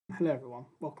Hello everyone,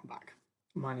 welcome back.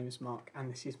 My name is Mark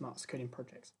and this is Mark's Coding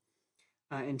Projects.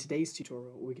 In today's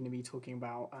tutorial we're going to be talking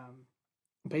about,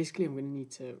 basically I'm going to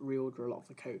need to reorder a lot of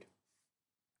the code.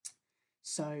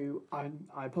 So I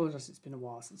apologise, it's been a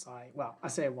while since I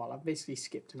say a while, I've basically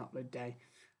skipped an upload day.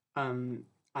 I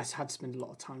had to spend a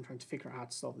lot of time trying to figure out how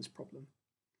to solve this problem.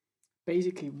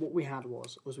 Basically what we had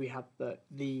was we had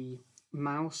the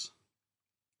mouse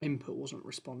input wasn't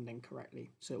responding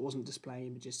correctly, so it wasn't displaying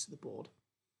images to the board.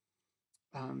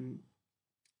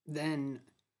 Then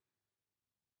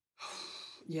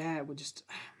yeah,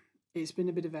 it's been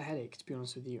a bit of a headache, to be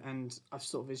honest with you, and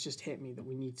it's just hit me that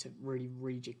we need to really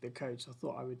rejig the code. So I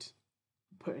thought I would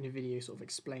put in a video sort of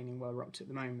explaining where we're up to at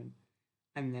the moment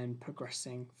and then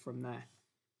progressing from there.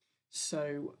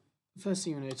 So first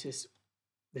thing you'll notice,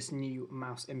 this new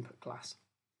mouse input class.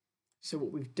 So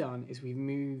what we've done is we've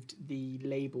moved the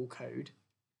label code.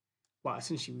 Well,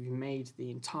 essentially we've made the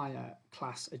entire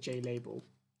class a JLabel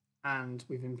and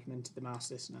we've implemented the mouse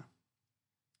listener.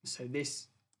 So this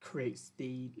creates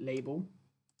the label,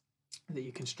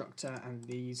 the constructor, and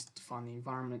these define the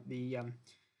environment, the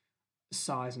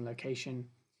size and location,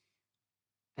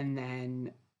 and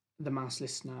then the mouse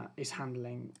listener is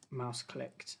handling mouse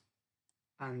clicked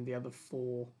and the other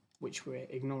four, which we're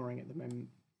ignoring at the moment.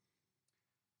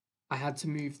 I had to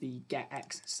move the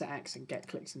getX, setX, and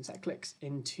getClicks and setClicks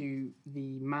into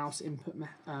the mouse input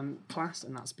class,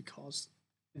 and that's because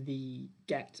the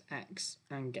getX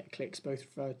and getClicks both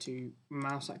refer to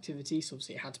mouse activity, so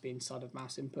obviously it had to be inside of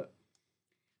mouse input.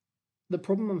 The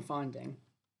problem I'm finding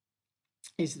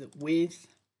is that with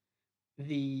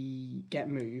the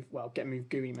getMove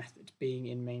GUI method being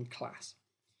in main class,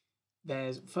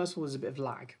 first of all there's a bit of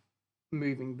lag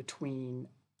moving between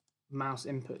mouse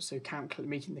input, so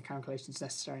making the calculations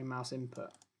necessary in mouse input,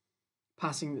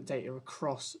 passing the data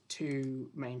across to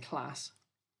main class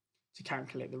to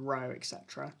calculate the row,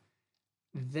 etc.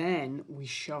 Then we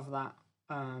shove that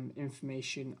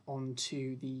information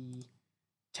onto the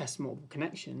test multiple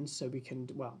connections, so we can,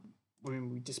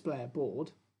 we display a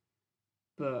board,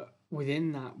 but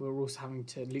within that we're also having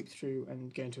to loop through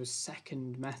and go into a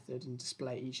second method and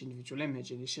display each individual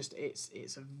image, and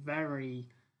it's a very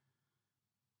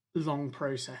long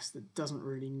process that doesn't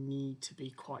really need to be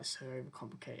quite so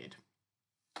overcomplicated.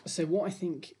 So what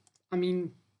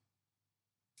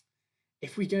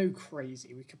if we go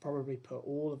crazy, we could probably put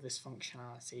all of this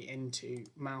functionality into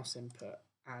mouse input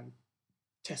and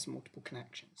test multiple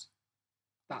connections.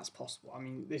 That's possible.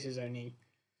 This is only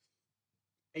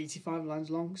 85 lines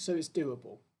long, so it's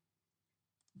doable.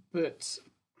 But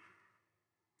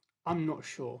I'm not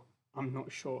sure. I'm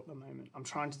not sure at the moment. I'm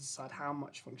trying to decide how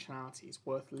much functionality is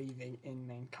worth leaving in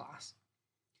main class.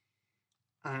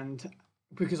 And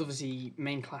because obviously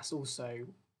main class also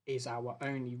is our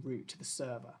only route to the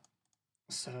server.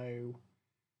 So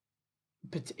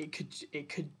but it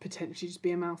could potentially just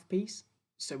be a mouthpiece.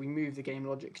 So we move the game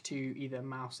logic to either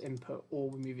mouse input or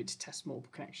we move it to test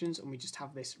multiple connections, and we just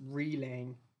have this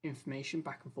relaying information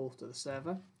back and forth to the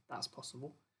server. That's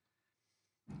possible.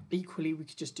 Equally, we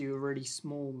could just do a really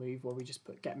small move where we just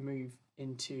put getMove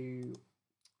into,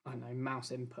 I don't know,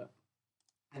 mouse input,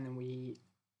 and then we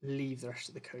leave the rest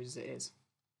of the code as it is.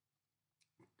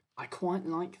 I quite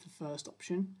like the first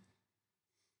option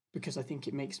because I think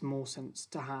it makes more sense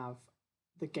to have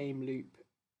the game loop.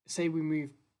 Say we move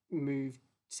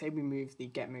the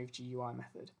getMove GUI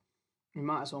method. We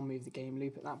might as well move the game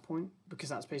loop at that point, because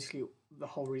that's basically the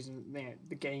whole reason.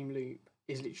 The game loop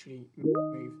is literally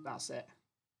move. That's it.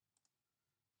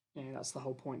 That's the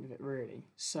whole point of it, really.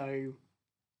 So,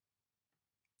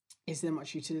 is there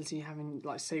much utility having,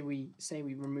 like, say we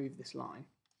remove this line?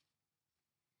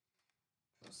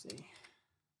 Let's see.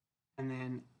 And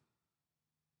then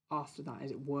after that,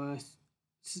 is it worth?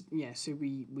 Yeah. So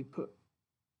we put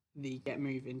the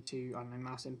getMove into, I don't know,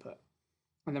 mouse input,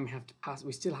 and then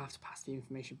we still have to pass the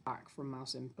information back from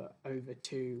mouse input over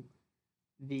to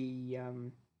the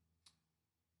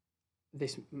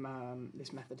this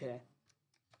method here.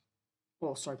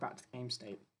 Well, sorry, back to the game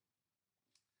state.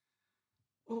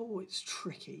 Oh, it's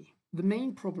tricky. The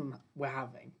main problem we're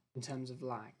having in terms of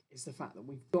lag is the fact that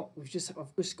I've just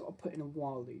got to put in a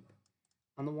while loop,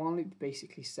 and the while loop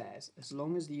basically says as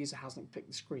long as the user hasn't clicked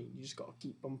the screen, you just got to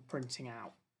keep on printing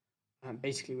out.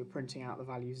 Basically, we're printing out the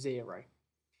value 0,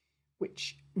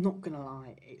 which, not gonna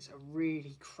lie, it's a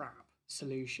really crap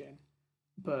solution.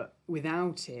 But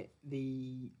without it,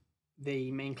 the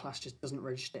main class just doesn't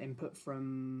register input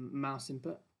from mouse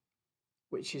input,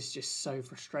 which is just so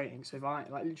frustrating. So if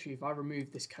I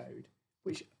remove this code,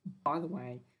 which, by the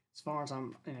way, as far as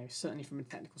I'm, certainly from a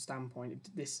technical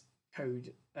standpoint, this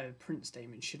code print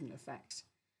statement shouldn't affect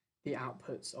the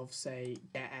outputs of, say,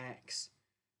 get X,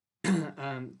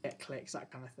 get clicks,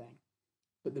 that kind of thing.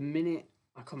 But the minute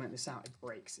I comment this out, it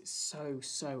breaks. It's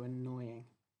so annoying.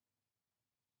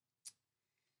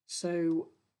 So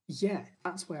yeah,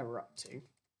 that's where we're up to.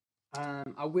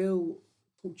 I will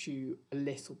talk to you a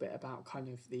little bit about kind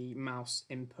of the mouse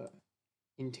input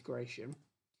integration.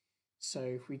 So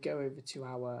if we go over to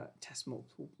our test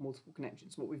multiple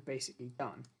connections, what we've basically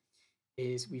done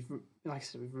is like I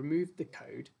said, we've removed the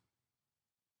code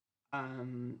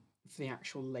for the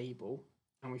actual label,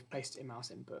 and we've placed it in mouse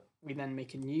input. We then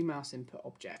make a new mouse input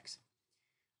object.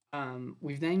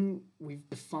 We've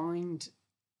defined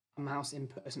a mouse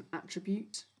input as an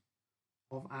attribute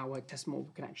of our test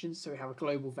multiple connections. So we have a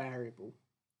global variable,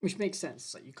 which makes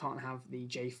sense. Like, you can't have the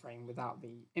JFrame without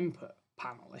the input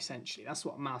panel. Essentially, that's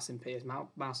what mouse input is.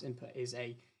 Mouse input is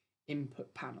a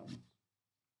input panel.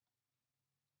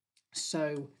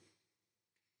 So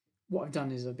what I've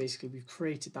done is we've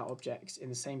created that object in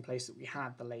the same place that we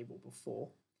had the label before.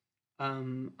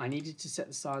 I needed to set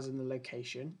the size and the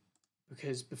location,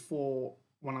 because before,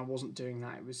 when I wasn't doing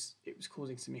that, it was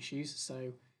causing some issues.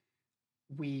 So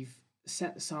we've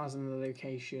set the size and the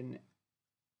location.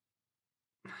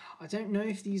 I don't know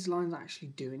if these lines actually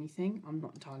do anything. I'm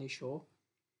not entirely sure.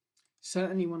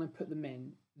 Certainly when I put them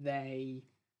in,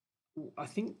 I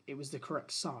think it was the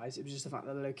correct size. It was just the fact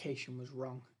that the location was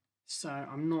wrong. So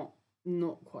I'm not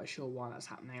quite sure why that's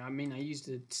happening. I mean, I used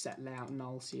a set layout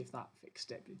null, see if that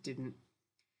fixed it, but it didn't.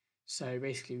 So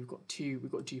basically we've got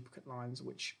duplicate lines,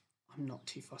 which I'm not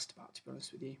too fussed about, to be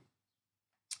honest with you.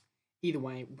 Either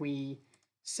way, we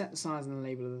set the size and the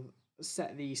label,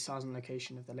 set the size and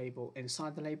location of the label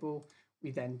inside the label.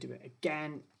 We then do it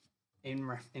again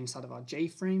inside of our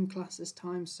JFrame class this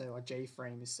time. So our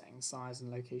JFrame is setting size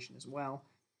and location as well.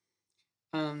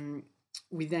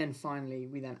 We then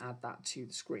add that to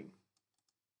the screen.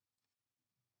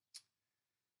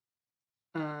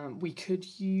 We could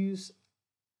use,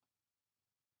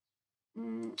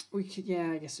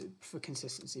 I guess for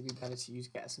consistency, it'd be better to use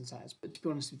getters and setters. But to be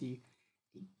honest with you,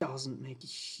 it doesn't make a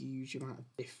huge amount of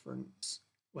difference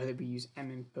whether we use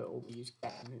m input or we use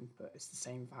get m input. It's the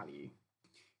same value,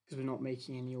 because we're not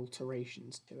making any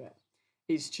alterations to it.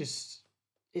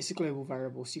 It's a global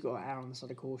variable, so you've got to err on the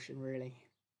side of caution, really.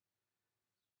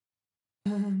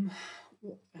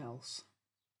 What else?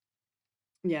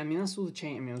 Yeah, I mean, that's all the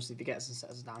change. I mean, obviously the getters and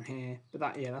setters are down here, but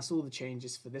that's all the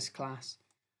changes for this class.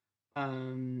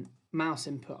 Mouse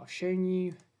input I've shown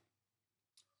you.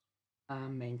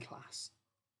 Main class.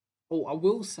 Oh, I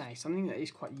will say something that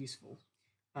is quite useful.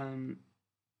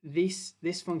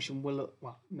 This function will,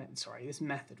 this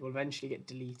method will eventually get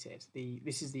deleted.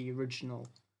 This is the original,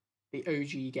 the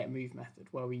OG get move method,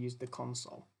 where we use the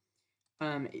console.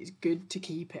 It's good to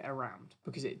keep it around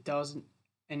because it does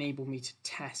enable me to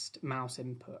test mouse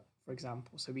input, for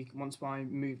example. So once I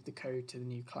moved the code to the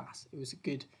new class, it was a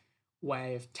good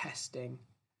way of testing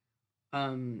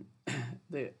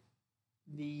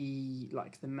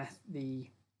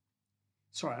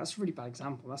sorry, that's a really bad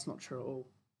example. That's not true at all.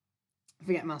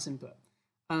 Forget mouse input.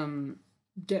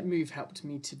 Get move helped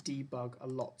me to debug a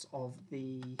lot of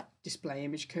the display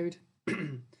image code.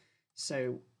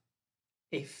 So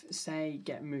if, say,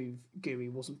 get move GUI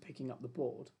wasn't picking up the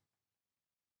board,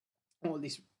 or at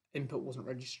least input wasn't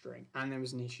registering, and there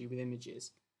was an issue with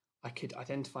images, I could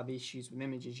identify the issues with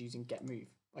images using get move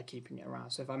by keeping it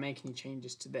around. So if I make any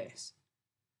changes to this,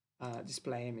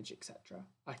 display image, etc.,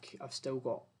 I've still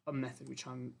got a method which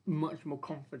I'm much more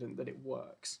confident that it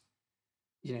works,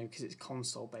 because it's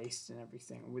console based and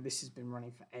everything. This has been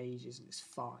running for ages and it's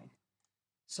fine.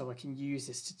 So I can use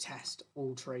this to test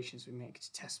alterations we make,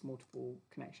 to test multiple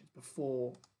connections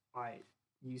before I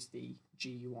use the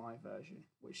GUI version,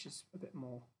 which is a bit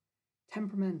more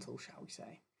temperamental, shall we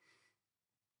say.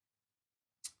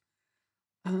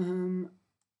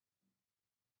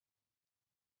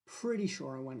 Pretty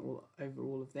sure I went over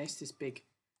all of this big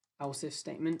else if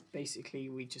statement. Basically,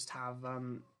 we just have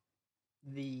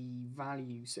the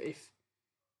value. So if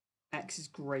x is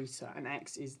greater, and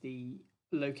x is the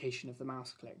location of the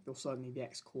mouse click, or certainly the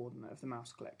x coordinate of the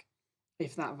mouse click,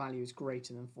 if that value is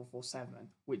greater than 447,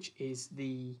 which is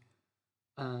the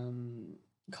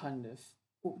kind of,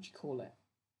 what would you call it?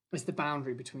 It's the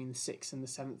boundary between the 6th and the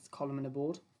 7th column in a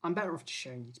board. I'm better off just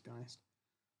showing you, to be honest.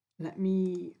 Let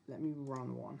me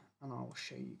run one and I'll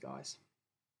show you guys.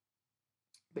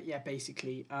 But yeah,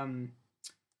 basically, I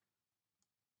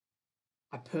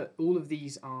put all of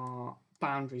these are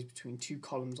boundaries between two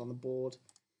columns on the board.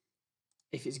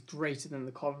 If it's greater than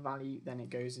the column value, then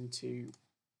it goes into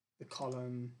the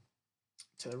column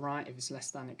to the right. If it's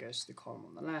less than, it goes to the column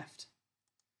on the left.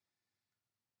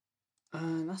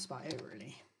 And that's about it,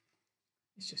 really.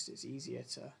 It's easier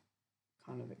to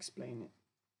kind of explain it.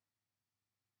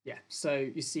 Yeah, so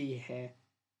you see here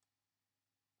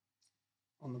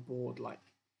on the board, like,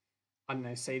 I don't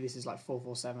know, say this is like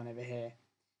 447 over here,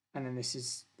 and then this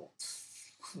is what,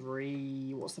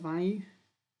 what's the value?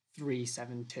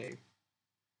 372,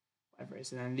 whatever it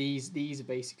is. And then these are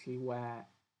basically where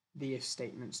the if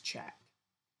statements check.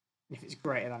 And if it's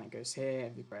greater than, it goes here.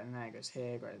 If it's greater than that, it goes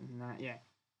here. Greater than that, yeah.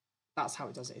 That's how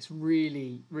it does it. It's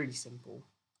really, really simple.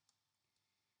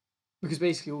 Because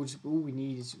basically all we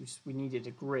need is we needed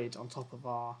a grid on top of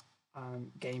our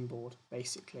game board,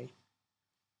 basically,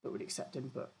 that would accept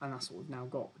input, and that's what we've now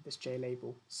got with this J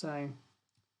label. So,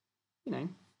 you know,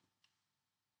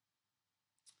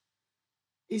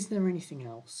 is there anything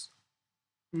else?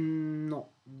 Not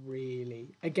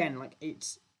really. Again, like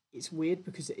it's weird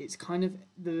because it's kind of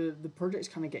the project's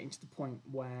kind of getting to the point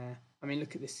where, I mean,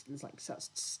 look at this. It's like, so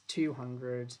that's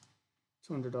 200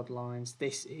 odd lines.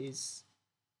 This is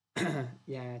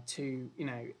yeah, you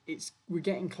know, we're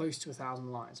getting close to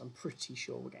 1,000 lines. I'm pretty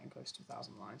sure we're getting close to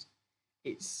 1,000 lines.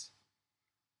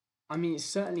 I mean, it's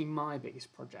certainly my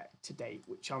biggest project to date,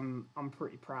 which I'm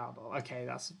pretty proud of. Okay,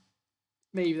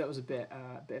 maybe that was a bit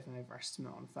of an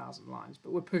overestimate on 1,000 lines,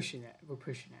 but we're pushing it. We're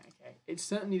pushing it. Okay, it's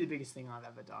certainly the biggest thing I've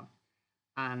ever done,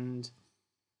 and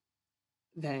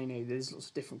then, you know, there's lots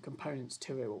of different components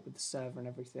to it with the server and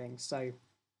everything. So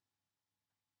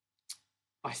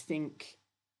I think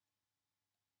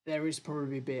there is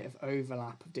probably a bit of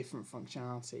overlap of different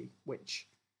functionality, which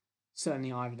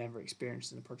certainly I've never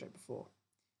experienced in a project before.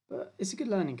 But it's a good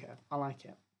learning curve. I like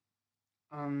it.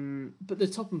 But the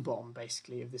top and bottom,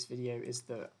 basically, of this video is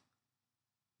that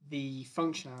the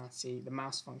functionality, the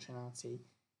mouse functionality,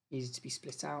 needed to be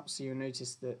split out. So you'll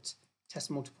notice that test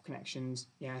multiple connections.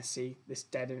 Yeah, see this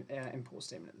dead import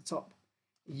statement at the top.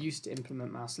 It used to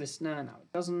implement mouse listener, now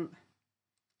it doesn't.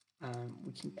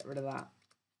 We can get rid of that.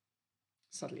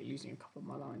 Suddenly losing a couple of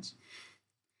my lines.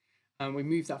 We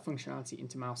move that functionality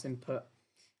into mouse input.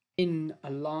 In a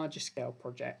larger scale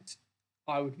project,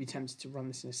 I would be tempted to run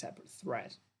this in a separate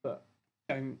thread, but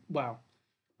well,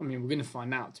 I mean, we're going to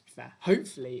find out, to be fair.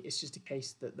 Hopefully, it's just a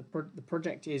case that the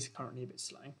project is currently a bit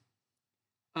slow.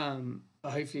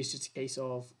 But hopefully it's just a case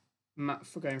of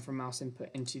for going from mouse input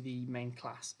into the main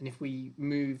class. And if we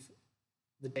move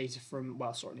the data from,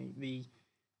 well, sorry, the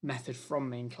method from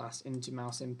main class into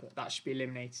mouse input, that should be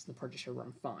eliminated. The project should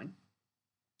run fine.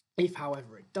 If,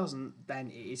 however, it doesn't, then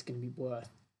it is going to be worth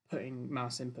putting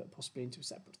mouse input possibly into a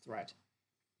separate thread,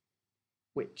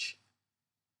 which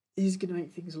is going to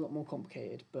make things a lot more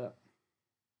complicated, but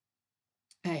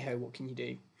hey ho, what can you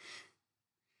do?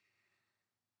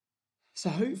 So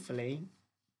hopefully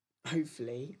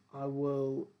I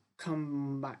will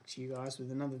come back to you guys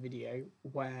with another video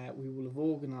where we will have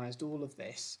organized all of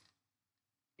this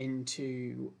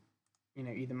into, you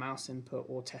know, either mouse input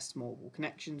or test multiple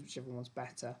connections, whichever one's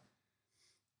better,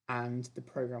 and the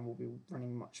program will be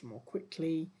running much more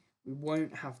quickly. We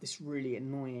won't have this really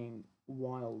annoying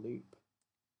while loop.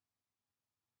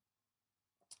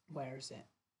 Where is it?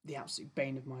 The absolute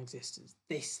bane of my existence.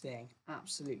 This thing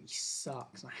absolutely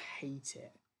sucks. I hate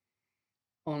it.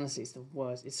 Honestly, it's the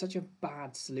worst. It's such a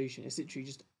bad solution. It's literally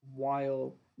just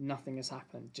while nothing has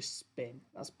happened, just spin.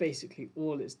 That's basically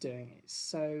all it's doing. It's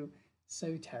so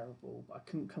terrible, but I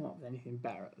couldn't come up with anything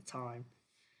better at the time.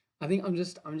 I think I'm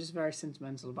just very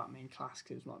sentimental about main class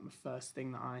because it was like my first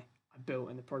thing that I built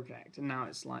in the project, and now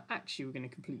it's like, actually we're going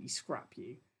to completely scrap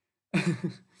you.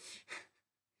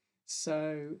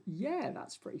 So yeah,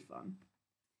 that's pretty fun.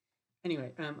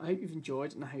 Anyway, I hope you've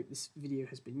enjoyed, and I hope this video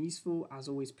has been useful. As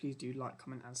always, please do like,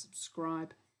 comment, and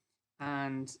subscribe.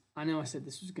 And I know I said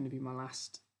this was going to be my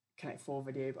last Connect 4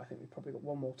 video, but I think we've probably got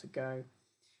one more to go.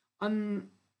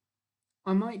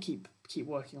 I might keep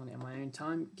working on it in my own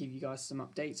time, give you guys some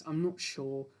updates. I'm not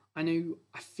sure. I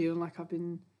feel like I've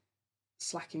been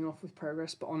slacking off with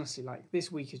progress, but honestly, like,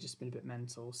 this week has just been a bit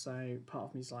mental. So part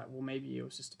of me is like, well, maybe it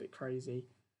was just a bit crazy,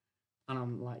 and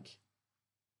I'm like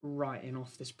writing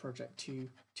off this project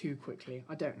too quickly.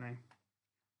 I don't know.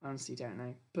 I honestly don't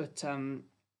know. But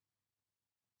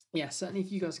yeah, certainly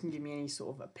if you guys can give me any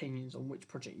sort of opinions on which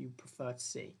project you prefer to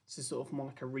see. So sort of more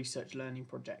like a research learning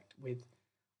project with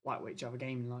lightweight Java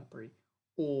gaming library,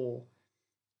 or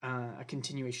a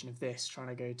continuation of this, trying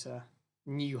to go to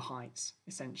new heights,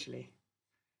 essentially.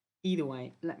 Either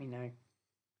way, let me know,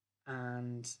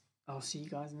 and I'll see you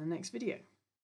guys in the next video.